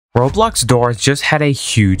Roblox Doors just had a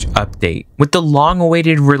huge update, with the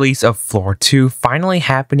long-awaited release of Floor 2 finally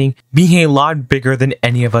happening, being a lot bigger than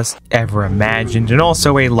any of us ever imagined, and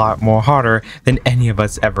also a lot more harder than any of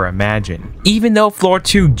us ever imagined. Even though Floor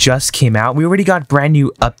 2 just came out, we already got brand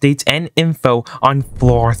new updates and info on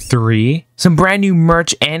Floor 3, some brand new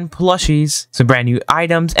merch and plushies, some brand new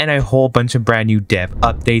items, and a whole bunch of brand new dev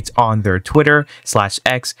updates on their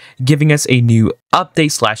Twitter/X, giving us a new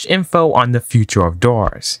update/info on the future of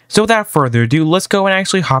Doors. So without further ado, let's go and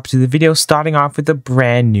actually hop to the video, starting off with the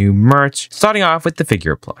brand new merch, starting off with the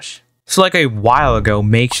figure plush. So like a while ago,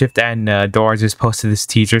 Makeshift and Doors just posted this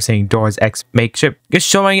teaser saying Doors X Makeshift, just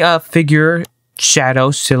showing a figure shadow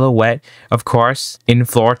silhouette, of course, in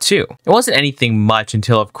Floor 2. It wasn't anything much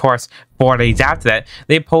until, of course, 4 days after that,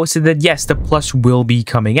 they posted that yes, the plush will be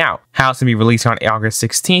coming out. How it's going to be released on August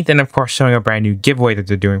 16th, and of course showing a brand new giveaway that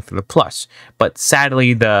they're doing for the plush. But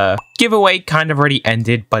sadly, the giveaway kind of already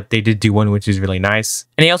ended, but they did do one, which is really nice.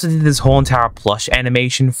 And they also did this whole entire plush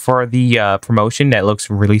animation for the promotion that looks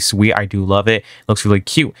really sweet. I do love it. It looks really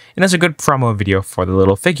cute. And that's a good promo video for the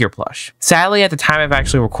little figure plush. Sadly, at the time of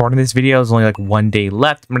actually recording this video, there's only like 1 day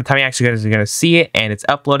left. By the time you actually guys are going to see it and it's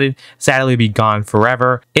uploaded, sadly, it'll be gone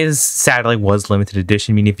forever. It is sadly was limited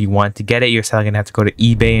edition, meaning if you want to get it, you're sadly gonna have to go to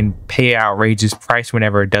eBay and pay an outrageous price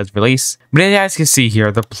whenever it does release. But as you can see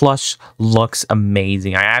here, the plush looks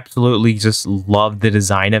amazing. I absolutely just love the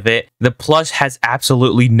design of it. The plush has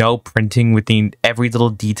absolutely no printing, within every little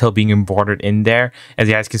detail being embroidered in there. As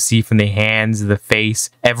you guys can see from the hands, the face,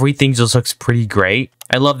 everything just looks pretty great.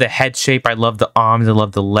 I love the head shape, I love the arms, I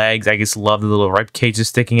love the legs, I just love the little rib cages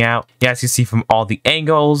sticking out. You guys can see from all the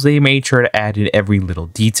angles, they made sure to add in every little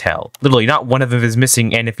detail. Literally, not one of them is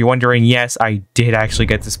missing, and if you're wondering, yes, I did actually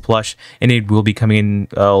get this plush, and it will be coming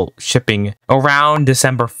in, shipping around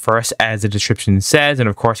December 1st, as the description says, and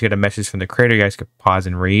of course you get a message from the creator, you guys could pause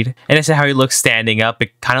and read. And this is how he looks standing up.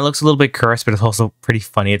 It kind of looks a little bit cursed, but it's also pretty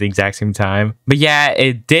funny at the exact same time. But yeah,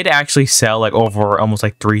 it did actually sell like over almost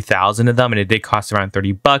like 3,000 of them, and it did cost around $30.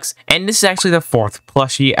 And this is actually the 4th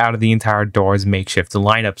plushie out of the entire Doors Makeshift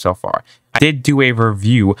lineup so far. I did do a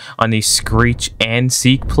review on the Screech and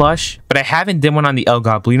Seek plush, but I haven't done one on the El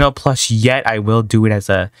Goblino plush yet. I will do it as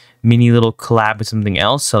a mini little collab with something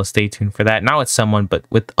else, so stay tuned for that. Not with someone, but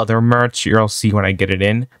with other merch. You'll see when I get it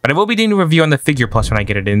in. But I will be doing a review on the figure plush when I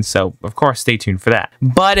get it in, so of course stay tuned for that.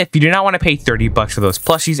 But if you do not want to pay $30 for those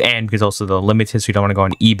plushies, and because also the limited, so you don't want to go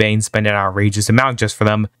on eBay and spend an outrageous amount just for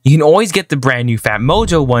them, you can always get the brand new Fat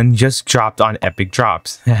Mojo one just dropped on Epic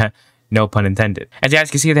Drops. No pun intended. As you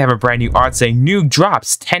guys can see, they have a brand new art saying new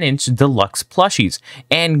drops 10-inch deluxe plushies,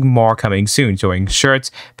 and more coming soon, showing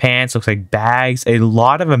shirts, pants, looks like bags, a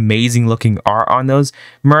lot of amazing looking art on those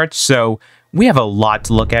merch. So we have a lot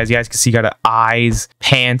to look at. As you guys can see, you got eyes,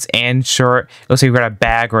 pants, and shirt. It looks like we got a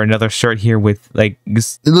bag or another shirt here with like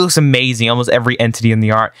this. It looks amazing. Almost every entity in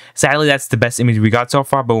the art. Sadly, that's the best image we got so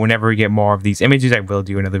far, but whenever we get more of these images, I will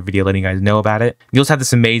do another video letting you guys know about it. You also have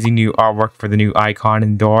this amazing new artwork for the new icon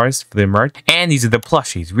and Doors for the merch. And these are the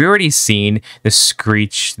plushies. We already seen the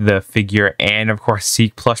Screech, the figure, and of course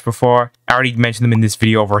Seek plush before. I already mentioned them in this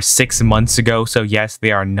video over 6 months ago, so yes,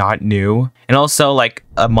 they are not new. And also, like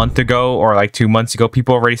a month ago or like 2 months ago,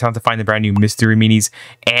 people already started to find the brand new mystery minis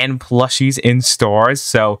and plushies in stores.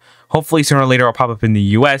 So hopefully sooner or later it'll pop up in the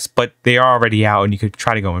US, but they are already out and you could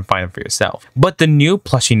try to go and find them for yourself. But the new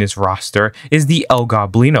plushie in this roster is the El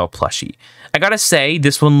Goblino plushie. I gotta say,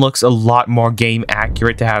 this one looks a lot more game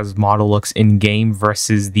accurate to how his model looks in game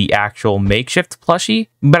versus the actual Makeshift plushie.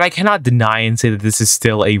 But I cannot deny and say that this is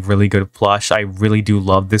still a really good plush. I really do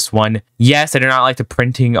love this one. Yes, I do not like the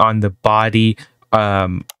printing on the body,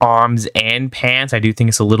 arms, and pants. I do think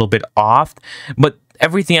it's a little bit off, but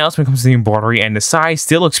everything else when it comes to the embroidery and the size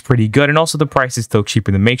still looks pretty good, and also the price is still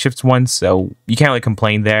cheaper than Makeshift's one, so you can't really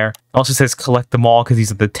complain there. Also says collect them all because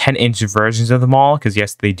these are the 10-inch versions of them all, because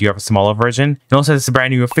yes, they do have a smaller version. It also has a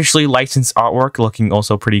brand new officially licensed artwork looking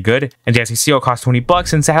also pretty good. And as you see, it'll cost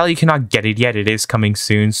 $20, and sadly you cannot get it yet. It is coming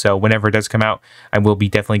soon, so whenever it does come out, I will be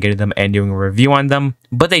definitely getting them and doing a review on them.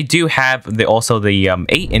 But they do have also the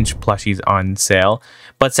 8-inch plushies on sale,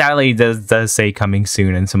 but sadly it does say coming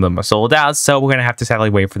soon, and some of them are sold out, so we're gonna have to sadly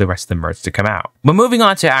wait for the rest of the merch to come out. But moving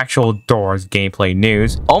on to actual Doors gameplay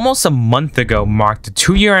news, almost a month ago marked the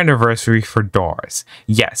 2-year anniversary anniversary for doors.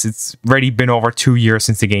 Yes, it's already been over 2 years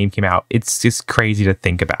since the game came out. It's just crazy to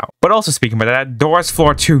think about. But also speaking about that, Doors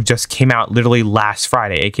Floor 2 just came out literally last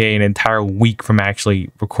Friday, aka an entire week from actually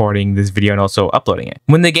recording this video and also uploading it.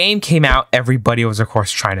 When the game came out, everybody was of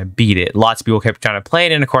course trying to beat it. Lots of people kept trying to play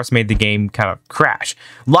it and of course made the game kind of crash.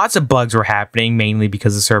 Lots of bugs were happening, mainly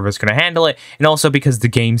because the servers couldn't handle it and also because the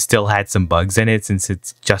game still had some bugs in it since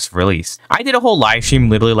it's just released. I did a whole live stream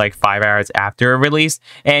literally like 5 hours after it released,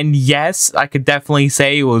 and yes, I could definitely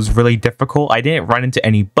say it was really difficult. I didn't run into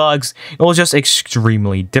any bugs. It was just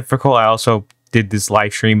extremely difficult. I also did this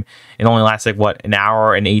live stream. It only lasted like what, an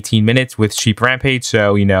hour and 18 minutes with Sheep Rampage,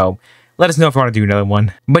 so you know, let us know if you want to do another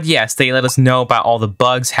one. But yes, they let us know about all the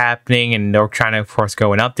bugs happening and they're trying to, of course,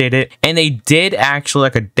 go and update it. And they did actually,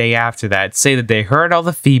 like a day after that, say that they heard all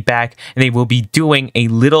the feedback and they will be doing a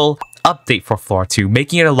little update for Floor 2,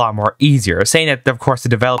 making it a lot more easier. Saying that, of course, the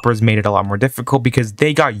developers made it a lot more difficult because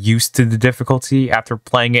they got used to the difficulty after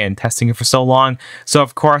playing it and testing it for so long. So,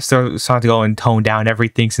 of course, they're starting to go and tone down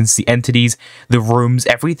everything since the entities, the rooms,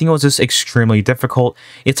 everything was just extremely difficult.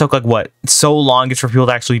 It took, like, what, so long just for people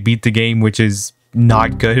to actually beat the game, which is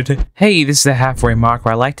not good. Hey, this is the halfway mark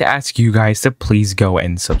where I like to ask you guys to please go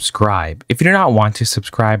and subscribe. If you do not want to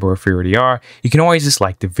subscribe, or if you already are, you can always just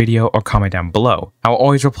like the video or comment down below. I will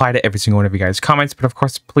always reply to every single one of you guys' comments, but of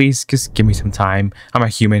course, please just give me some time. I'm a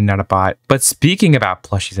human, not a bot. But speaking about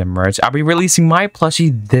plushies and merch, I'll be releasing my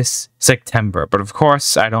plushie this September, but of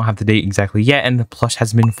course, I don't have the date exactly yet, and the plush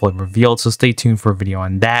hasn't been fully revealed, so stay tuned for a video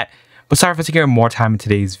on that. But sorry for taking more time in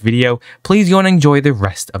today's video. Please go and enjoy the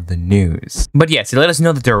rest of the news. But yes, they let us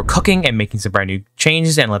know that they were cooking and making some brand new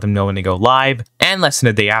changes and let them know when they go live. And less than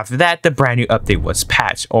a day after that, the brand new update was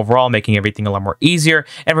patched, overall making everything a lot more easier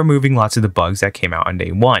and removing lots of the bugs that came out on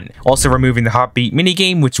day one. Also removing the heartbeat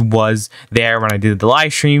minigame, which was there when I did the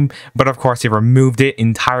live stream, but of course they removed it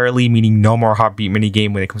entirely, meaning no more heartbeat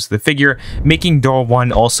minigame when it comes to the figure, making door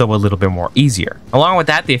 1 also a little bit more easier. Along with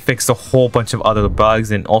that, they fixed a whole bunch of other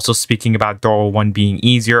bugs, and also speaking about door 1 being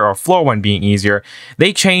easier or floor 1 being easier,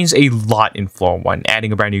 they changed a lot in floor 1,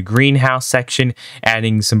 adding a brand new greenhouse section,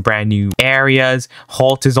 adding some brand new areas.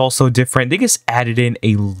 Halt is also different. They just added in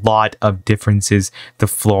a lot of differences to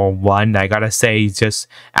floor 1. I gotta say, just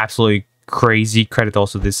absolutely crazy. Credit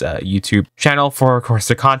also this YouTube channel for, of course,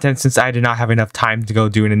 the content, since I did not have enough time to go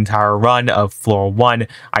do an entire run of floor 1.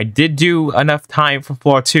 I did do enough time for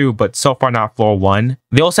floor 2, but so far not floor 1.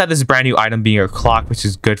 They also had this brand new item being a clock, which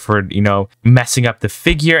is good for, you know, messing up the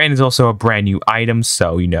figure, and it's also a brand new item,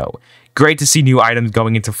 so, you know, great to see new items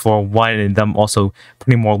going into floor 1 and them also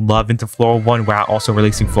putting more love into floor 1 while also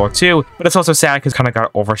releasing floor 2. But it's also sad because it kind of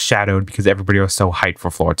got overshadowed because everybody was so hyped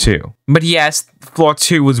for floor 2. But yes, floor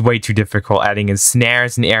 2 was way too difficult, adding in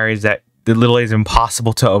snares in areas that literally is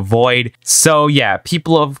impossible to avoid. So yeah,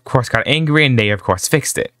 people of course got angry and they of course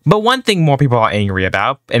fixed it. But one thing more people are angry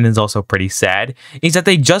about, and is also pretty sad, is that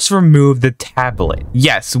they just removed the tablet.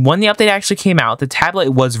 Yes, when the update actually came out, the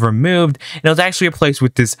tablet was removed and it was actually replaced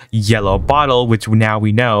with this yellow bottle, which now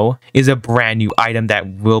we know is a brand new item that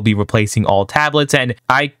will be replacing all tablets. And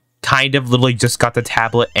I kind of literally just got the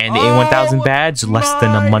tablet and the A1000 badge less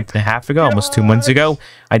than a month and a half ago, almost 2 months ago.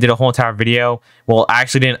 I did a whole entire video. Well, I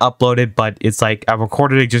actually didn't upload it, but it's like I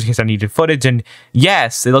recorded it just in case I needed footage. And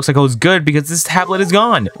yes, it looks like it was good because this tablet is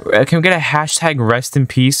gone. Can we get a hashtag rest in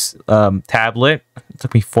peace tablet? It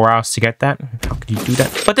took me 4 hours to get that. How could you do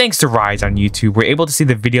that? But thanks to Rise on YouTube, we're able to see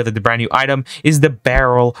the video that the brand new item is the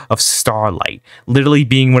Barrel of Starlight, literally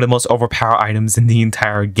being one of the most overpowered items in the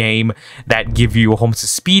entire game that give you a whole bunch of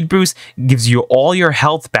speed boost, gives you all your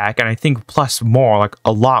health back, and I think plus more, like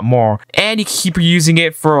a lot more, and you keep using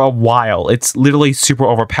it for a while. It's literally super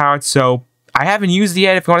overpowered, so I haven't used it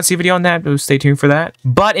yet. If you want to see a video on that, stay tuned for that.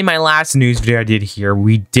 But in my last news video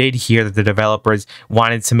we did hear that the developers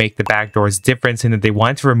wanted to make the back doors different and that they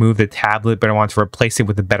wanted to remove the tablet, but I wanted to replace it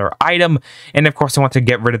with a better item. And of course, I want to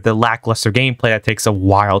get rid of the lackluster gameplay that takes a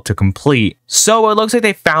while to complete. So it looks like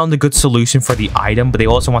they found a good solution for the item, but they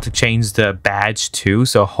also want to change the badge too.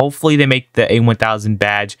 So hopefully they make the A1000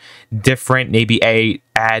 badge different, maybe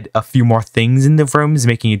add a few more things in the rooms,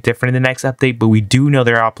 making it different in the next update, but we do know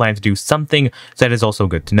there are plans to do something, so that is also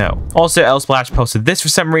good to know. Also, Elsplash posted this for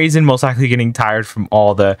some reason, most likely getting tired from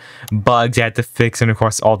all the bugs they had to fix, and of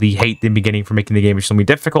course all the hate they've been getting for making the game extremely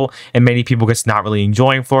difficult, and many people just not really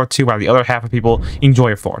enjoying floor 2, while the other half of people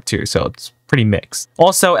enjoy floor 2, so it's pretty mixed.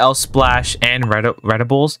 Also, Elsplash and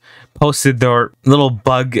Redables posted their little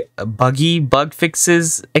bug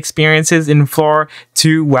fixes experiences in floor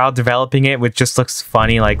 2 while developing it, which just looks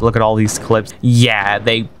funny. Like, look at all these clips. Yeah,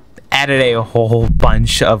 they added a whole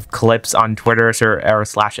bunch of clips on Twitter or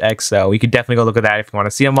slash X, so you could definitely go look at that if you want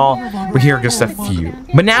to see them all. But here are just a few.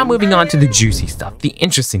 But now moving on to the juicy stuff, the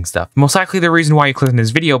interesting stuff. Most likely the reason why you clicked on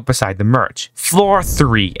this video beside the merch. Floor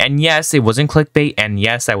 3. And yes, it wasn't clickbait, and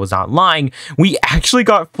yes, I was not lying. We actually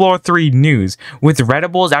got Floor 3 news, with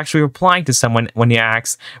Redables actually replying to someone when he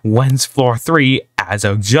asked, when's Floor 3? As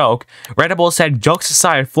a joke. Redable said, jokes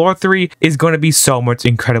aside, Floor 3 is going to be so much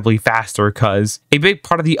incredibly faster because a big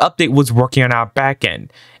part of the update was working on our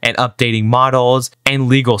backend and updating models and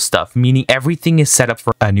legal stuff, meaning everything is set up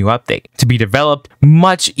for a new update to be developed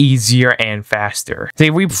much easier and faster.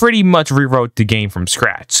 So we pretty much rewrote the game from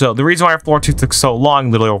scratch. So the reason why Floor 2 took so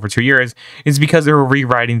long, literally over 2 years, is because they were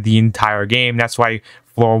rewriting the entire game. That's why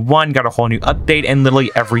Floor 1 got a whole new update and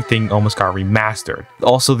literally everything almost got remastered.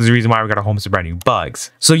 Also, there's a reason why we got a whole bunch of brand new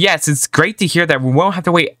bugs. So yes, it's great to hear that we won't have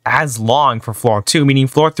to wait as long for Floor 2, meaning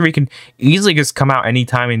Floor 3 can easily just come out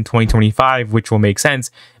anytime in 2025, which will make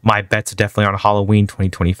sense. My bets are definitely on Halloween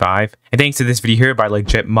 2025. And thanks to this video here by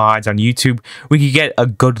legit mods on YouTube, we could get a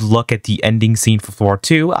good look at the ending scene for Floor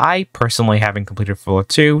 2. I personally haven't completed Floor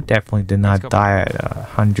 2. Definitely did not die at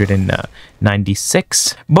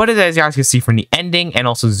 196. But as you guys can see from the ending and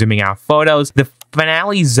also zooming out photos, the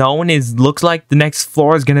finale zone looks like the next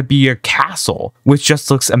floor is going to be a castle, which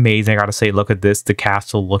just looks amazing. I gotta say, look at this. The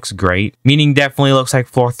castle looks great. Meaning definitely looks like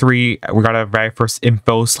Floor 3. We got our very first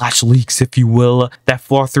info / leaks, if you will, that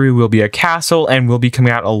Floor 3 will be a castle and will be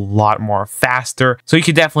coming out a lot more faster. So you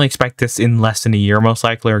could definitely expect this in less than a year, most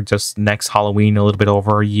likely, or just next Halloween, a little bit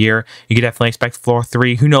over a year. You could definitely expect Floor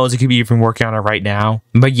 3. Who knows? It could be even working on it right now.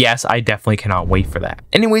 But yes, I definitely cannot wait for that.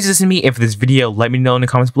 Anyways, this is me. If this video, let me know in the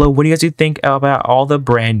comments below. What do you guys think about all the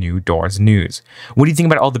brand new Doors news? What do you think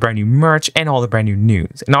about all the brand new merch and all the brand new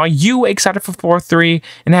news? And are you excited for Floor 3?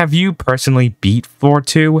 And have you personally beat Floor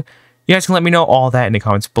 2? You guys can let me know all that in the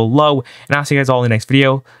comments below. And I'll see you guys all in the next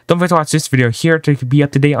video. Don't forget to watch this video here to be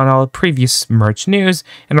up to date on all the previous merch news.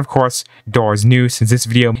 And of course, Doors news, since this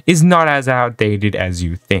video is not as outdated as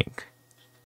you think.